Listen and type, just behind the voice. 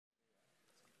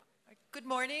Good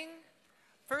morning.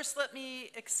 First, let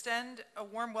me extend a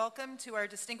warm welcome to our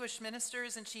distinguished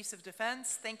ministers and chiefs of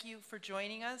defense. Thank you for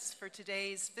joining us for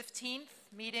today's 15th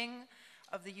meeting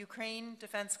of the Ukraine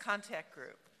Defense Contact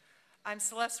Group. I'm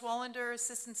Celeste Wallander,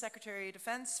 Assistant Secretary of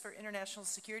Defense for International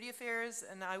Security Affairs,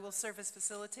 and I will serve as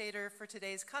facilitator for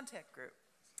today's contact group.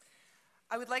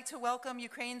 I would like to welcome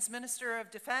Ukraine's Minister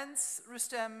of Defense,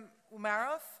 Rustem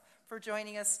Umerov, for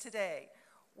joining us today.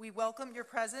 We welcome your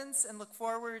presence and look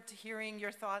forward to hearing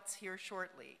your thoughts here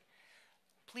shortly.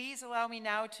 Please allow me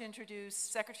now to introduce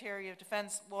Secretary of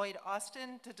Defense Lloyd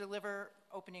Austin to deliver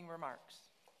opening remarks.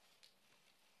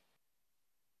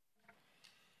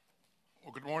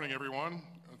 Well, good morning, everyone.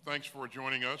 Thanks for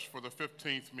joining us for the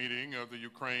 15th meeting of the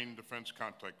Ukraine Defense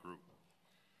Contact Group.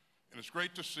 And it's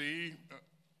great to see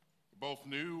both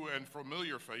new and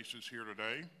familiar faces here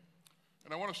today.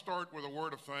 And I want to start with a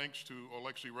word of thanks to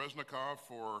Alexei Reznikov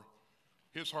for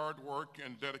his hard work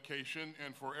and dedication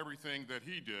and for everything that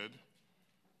he did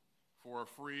for a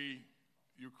free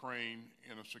Ukraine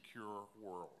in a secure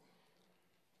world.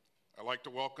 I'd like to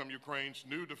welcome Ukraine's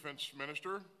new defense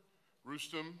minister,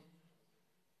 Rustem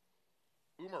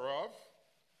Umerov.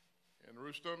 And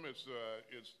Rustem,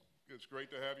 it's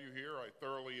great to have you here. I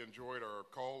thoroughly enjoyed our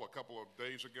call a couple of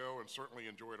days ago and certainly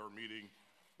enjoyed our meeting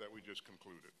that we just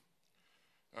concluded.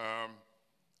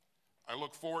 I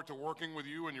look forward to working with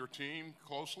you and your team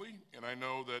closely, and I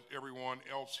know that everyone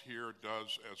else here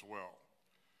does as well.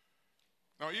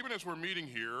 Now, even as we're meeting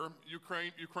here,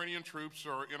 Ukrainian troops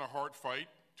are in a hard fight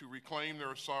to reclaim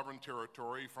their sovereign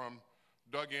territory from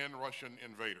dug-in Russian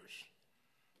invaders.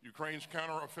 Ukraine's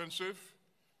counteroffensive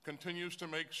continues to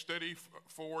make steady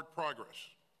forward progress,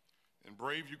 and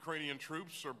brave Ukrainian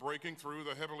troops are breaking through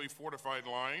the heavily fortified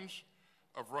lines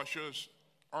of Russia's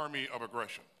army of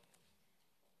aggression.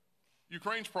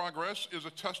 Ukraine's progress is a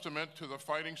testament to the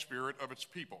fighting spirit of its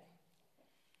people.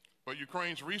 But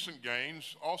Ukraine's recent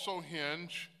gains also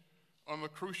hinge on the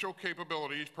crucial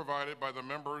capabilities provided by the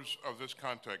members of this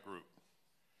contact group.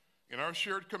 And our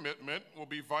shared commitment will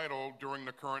be vital during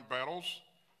the current battles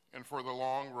and for the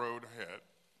long road ahead.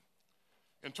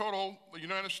 In total, the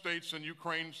United States and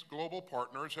Ukraine's global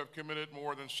partners have committed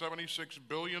more than $76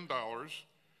 billion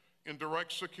in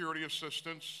direct security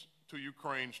assistance to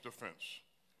Ukraine's defense.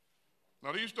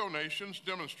 Now, these donations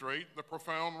demonstrate the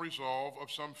profound resolve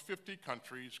of some 50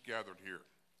 countries gathered here.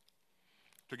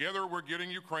 Together, we're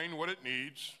getting Ukraine what it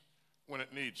needs when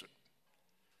it needs it.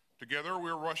 Together,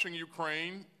 we're rushing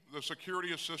Ukraine the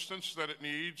security assistance that it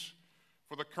needs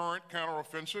for the current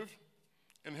counteroffensive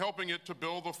and helping it to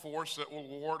build the force that will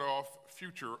ward off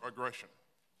future aggression.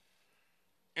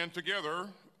 And together,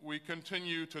 we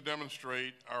continue to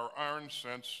demonstrate our iron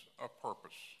sense of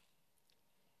purpose.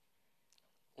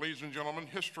 Ladies and gentlemen,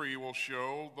 history will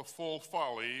show the full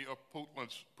folly of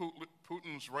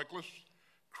Putin's reckless,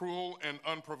 cruel, and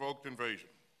unprovoked invasion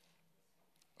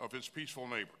of his peaceful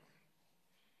neighbor.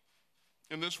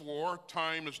 In this war,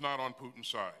 time is not on Putin's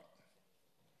side.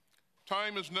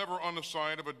 Time is never on the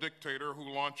side of a dictator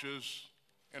who launches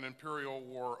an imperial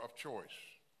war of choice.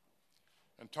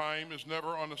 And time is never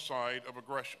on the side of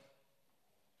aggression.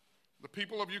 The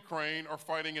people of Ukraine are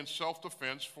fighting in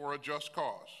self-defense for a just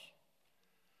cause.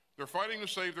 They're fighting to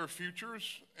save their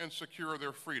futures and secure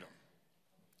their freedom.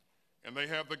 And they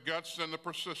have the guts and the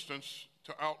persistence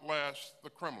to outlast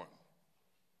the Kremlin.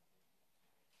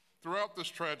 Throughout this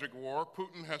tragic war,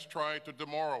 Putin has tried to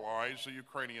demoralize the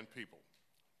Ukrainian people.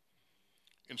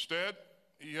 Instead,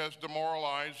 he has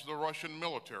demoralized the Russian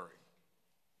military.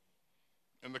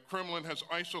 And the Kremlin has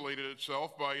isolated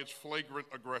itself by its flagrant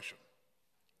aggression.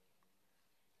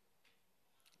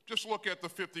 Just look at the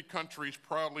 50 countries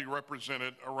proudly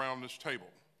represented around this table,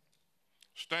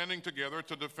 standing together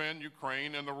to defend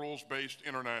Ukraine and the rules-based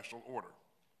international order.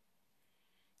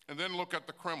 And then look at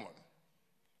the Kremlin,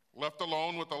 left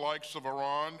alone with the likes of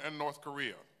Iran and North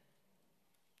Korea.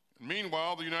 And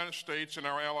meanwhile, the United States and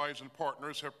our allies and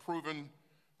partners have proven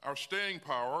our staying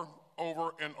power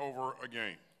over and over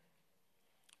again.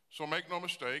 So make no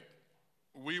mistake,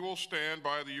 we will stand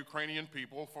by the Ukrainian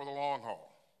people for the long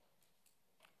haul.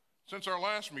 Since our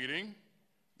last meeting,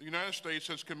 the United States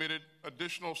has committed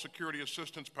additional security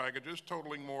assistance packages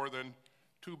totaling more than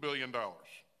 $2 billion.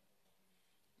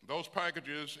 Those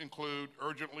packages include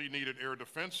urgently needed air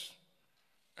defense,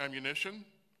 ammunition,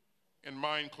 and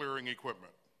mine-clearing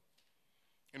equipment.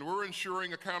 And we're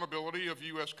ensuring accountability of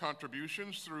U.S.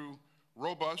 contributions through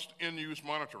robust in-use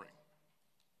monitoring.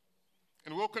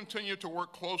 And we'll continue to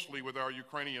work closely with our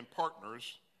Ukrainian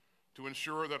partners to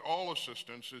ensure that all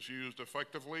assistance is used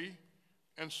effectively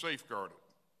and safeguarded.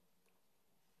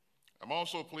 I'm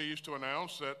also pleased to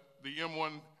announce that the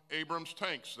M1 Abrams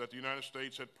tanks that the United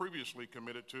States had previously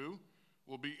committed to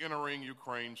will be entering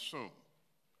Ukraine soon.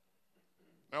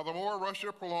 Now, the more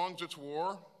Russia prolongs its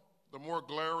war, the more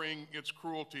glaring its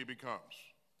cruelty becomes.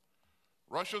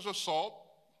 Russia's assault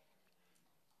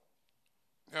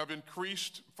have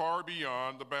increased far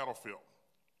beyond the battlefield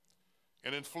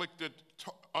and inflicted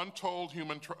untold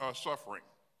human suffering.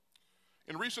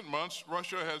 In recent months,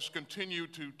 Russia has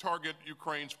continued to target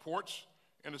Ukraine's ports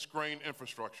and its grain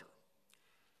infrastructure.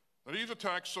 Now, these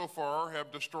attacks so far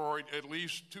have destroyed at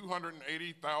least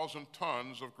 280,000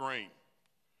 tons of grain.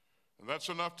 And that's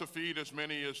enough to feed as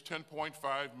many as 10.5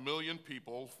 million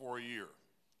people for a year.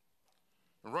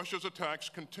 And Russia's attacks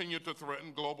continue to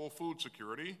threaten global food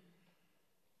security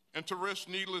and to risk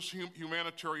needless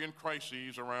humanitarian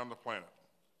crises around the planet.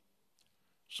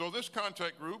 So this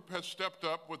contact group has stepped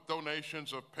up with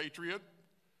donations of Patriot,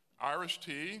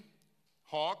 Iris-T,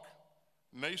 Hawk,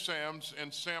 NASAMS,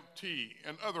 and SAMP-T,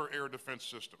 and other air defense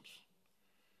systems.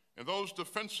 And those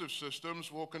defensive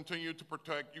systems will continue to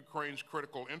protect Ukraine's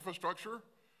critical infrastructure,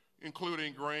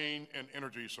 including grain and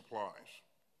energy supplies.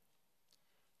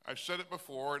 I've said it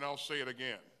before, and I'll say it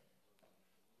again.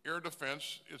 Air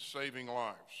defense is saving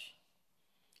lives.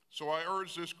 So I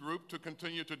urge this group to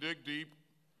continue to dig deep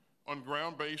on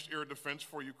ground-based air defense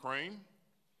for Ukraine.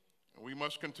 And we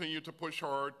must continue to push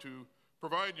hard to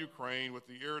provide Ukraine with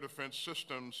the air defense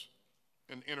systems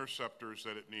and interceptors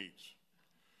that it needs.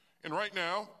 And right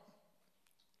now,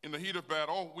 in the heat of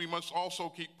battle, we must also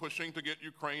keep pushing to get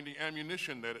Ukraine the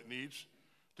ammunition that it needs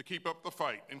to keep up the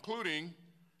fight, including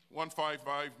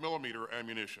 155 millimeter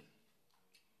ammunition.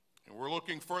 And we're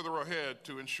looking further ahead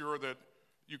to ensure that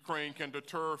Ukraine can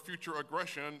deter future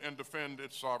aggression and defend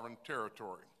its sovereign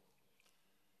territory.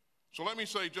 So let me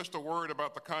say just a word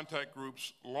about the contact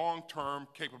group's long-term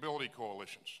capability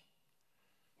coalitions.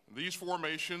 These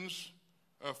formations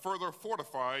further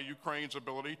fortify Ukraine's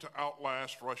ability to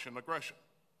outlast Russian aggression.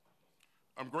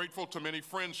 I'm grateful to many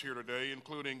friends here today,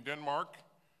 including Denmark,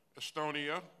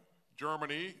 Estonia,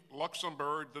 Germany,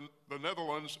 Luxembourg, the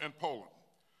Netherlands, and Poland,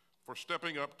 for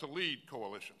stepping up to lead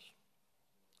coalitions.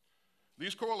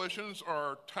 These coalitions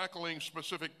are tackling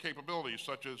specific capabilities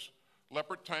such as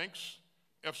Leopard tanks,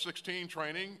 F-16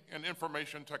 training, and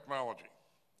information technology.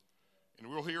 And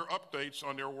we'll hear updates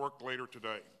on their work later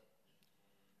today.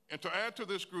 And to add to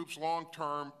this group's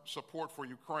long-term support for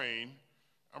Ukraine,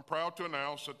 I'm proud to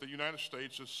announce that the United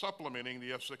States is supplementing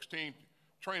the F-16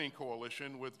 training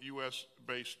coalition with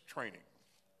US-based training.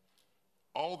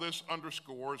 All this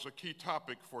underscores a key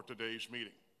topic for today's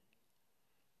meeting: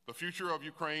 the future of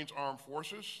Ukraine's armed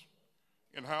forces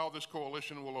and how this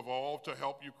coalition will evolve to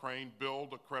help Ukraine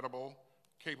build a credible,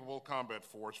 capable combat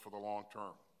force for the long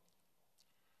term.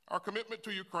 Our commitment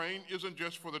to Ukraine isn't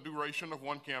just for the duration of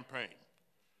one campaign.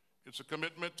 It's a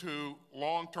commitment to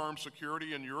long-term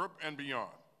security in Europe and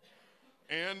beyond.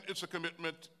 And it's a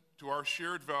commitment to our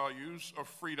shared values of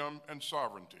freedom and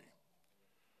sovereignty.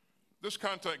 This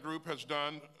contact group has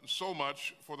done so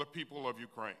much for the people of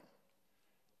Ukraine,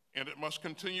 and it must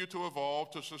continue to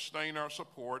evolve to sustain our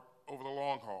support over the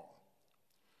long haul.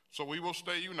 So we will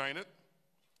stay united,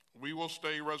 we will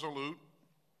stay resolute,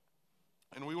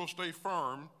 and we will stay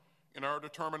firm in our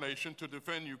determination to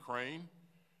defend Ukraine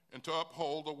and to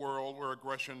uphold a world where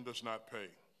aggression does not pay.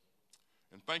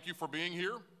 And thank you for being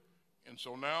here. And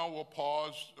so now we'll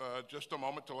pause just a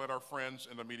moment to let our friends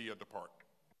in the media depart.